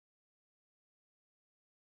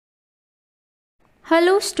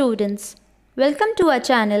Hello students, welcome to our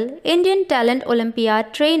channel Indian Talent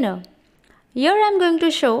Olympiad Trainer. Here I am going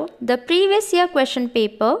to show the previous year question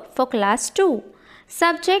paper for class 2,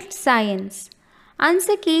 subject Science.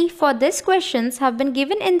 Answer key for these questions have been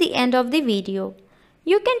given in the end of the video.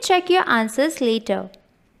 You can check your answers later.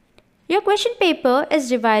 Your question paper is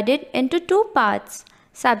divided into two parts,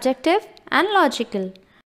 subjective and logical.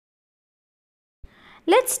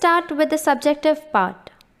 Let's start with the subjective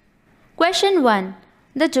part. Question 1.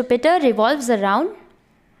 The Jupiter revolves around?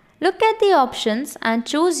 Look at the options and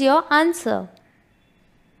choose your answer.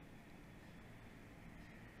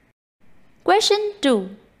 Question 2.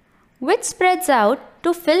 Which spreads out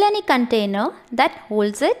to fill any container that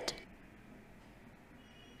holds it?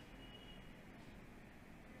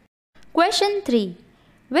 Question 3.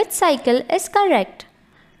 Which cycle is correct?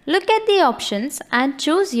 Look at the options and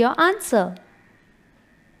choose your answer.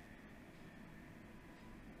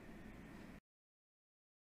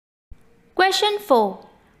 Question 4.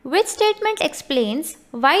 Which statement explains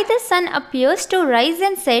why the sun appears to rise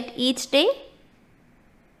and set each day?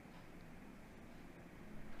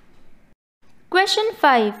 Question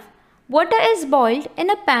 5. Water is boiled in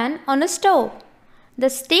a pan on a stove. The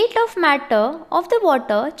state of matter of the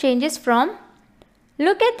water changes from?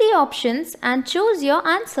 Look at the options and choose your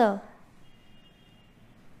answer.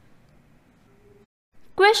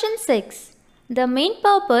 Question 6. The main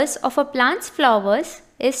purpose of a plant's flowers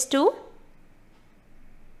is to?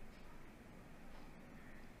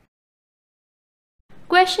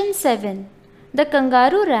 Question 7. The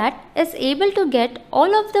kangaroo rat is able to get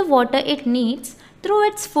all of the water it needs through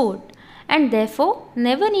its food and therefore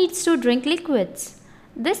never needs to drink liquids.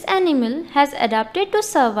 This animal has adapted to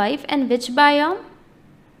survive in which biome?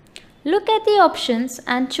 Look at the options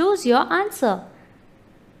and choose your answer.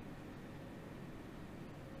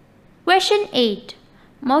 Question 8.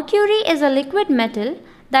 Mercury is a liquid metal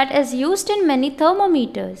that is used in many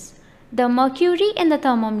thermometers. The mercury in the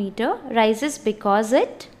thermometer rises because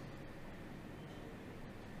it?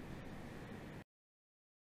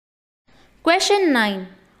 Question 9.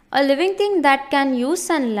 A living thing that can use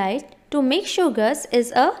sunlight to make sugars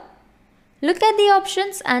is a? Look at the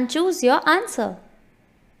options and choose your answer.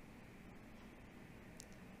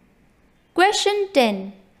 Question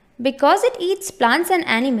 10. Because it eats plants and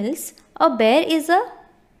animals, a bear is a?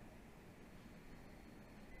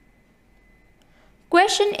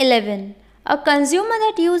 Question 11. A consumer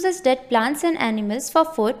that uses dead plants and animals for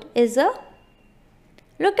food is a?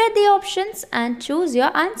 Look at the options and choose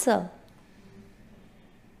your answer.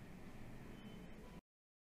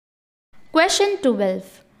 Question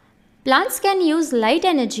 12. Plants can use light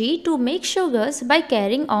energy to make sugars by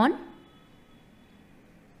carrying on?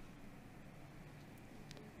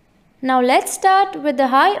 Now let's start with the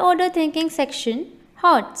high order thinking section,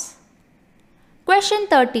 HOTS. Question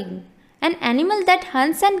 13. An animal that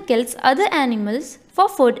hunts and kills other animals for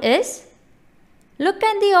food is? Look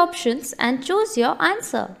at the options and choose your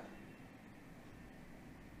answer.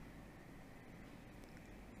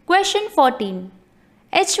 Question 14.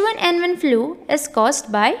 H1N1 flu is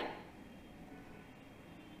caused by?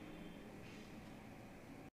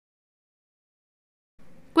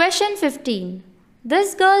 Question 15.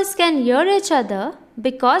 These girls can hear each other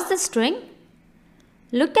because the string?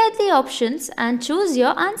 Look at the options and choose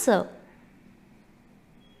your answer.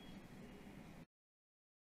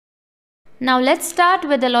 Now let's start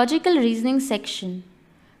with the logical reasoning section.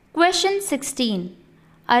 Question 16.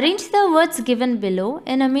 Arrange the words given below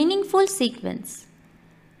in a meaningful sequence.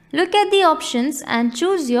 Look at the options and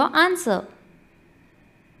choose your answer.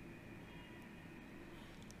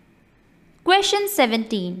 Question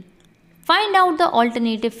 17. Find out the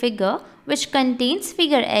alternative figure which contains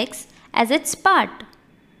figure X as its part.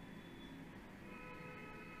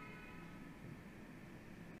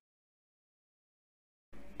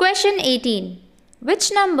 Question 18.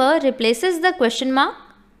 Which number replaces the question mark?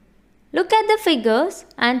 Look at the figures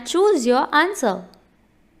and choose your answer.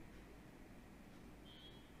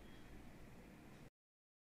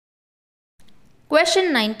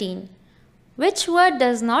 Question 19. Which word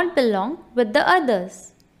does not belong with the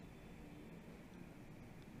others?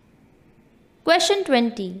 Question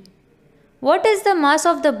 20. What is the mass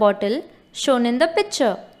of the bottle shown in the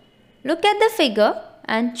picture? Look at the figure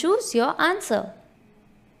and choose your answer.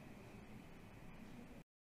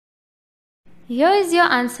 Here is your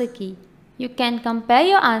answer key. You can compare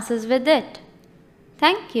your answers with it.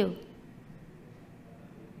 Thank you.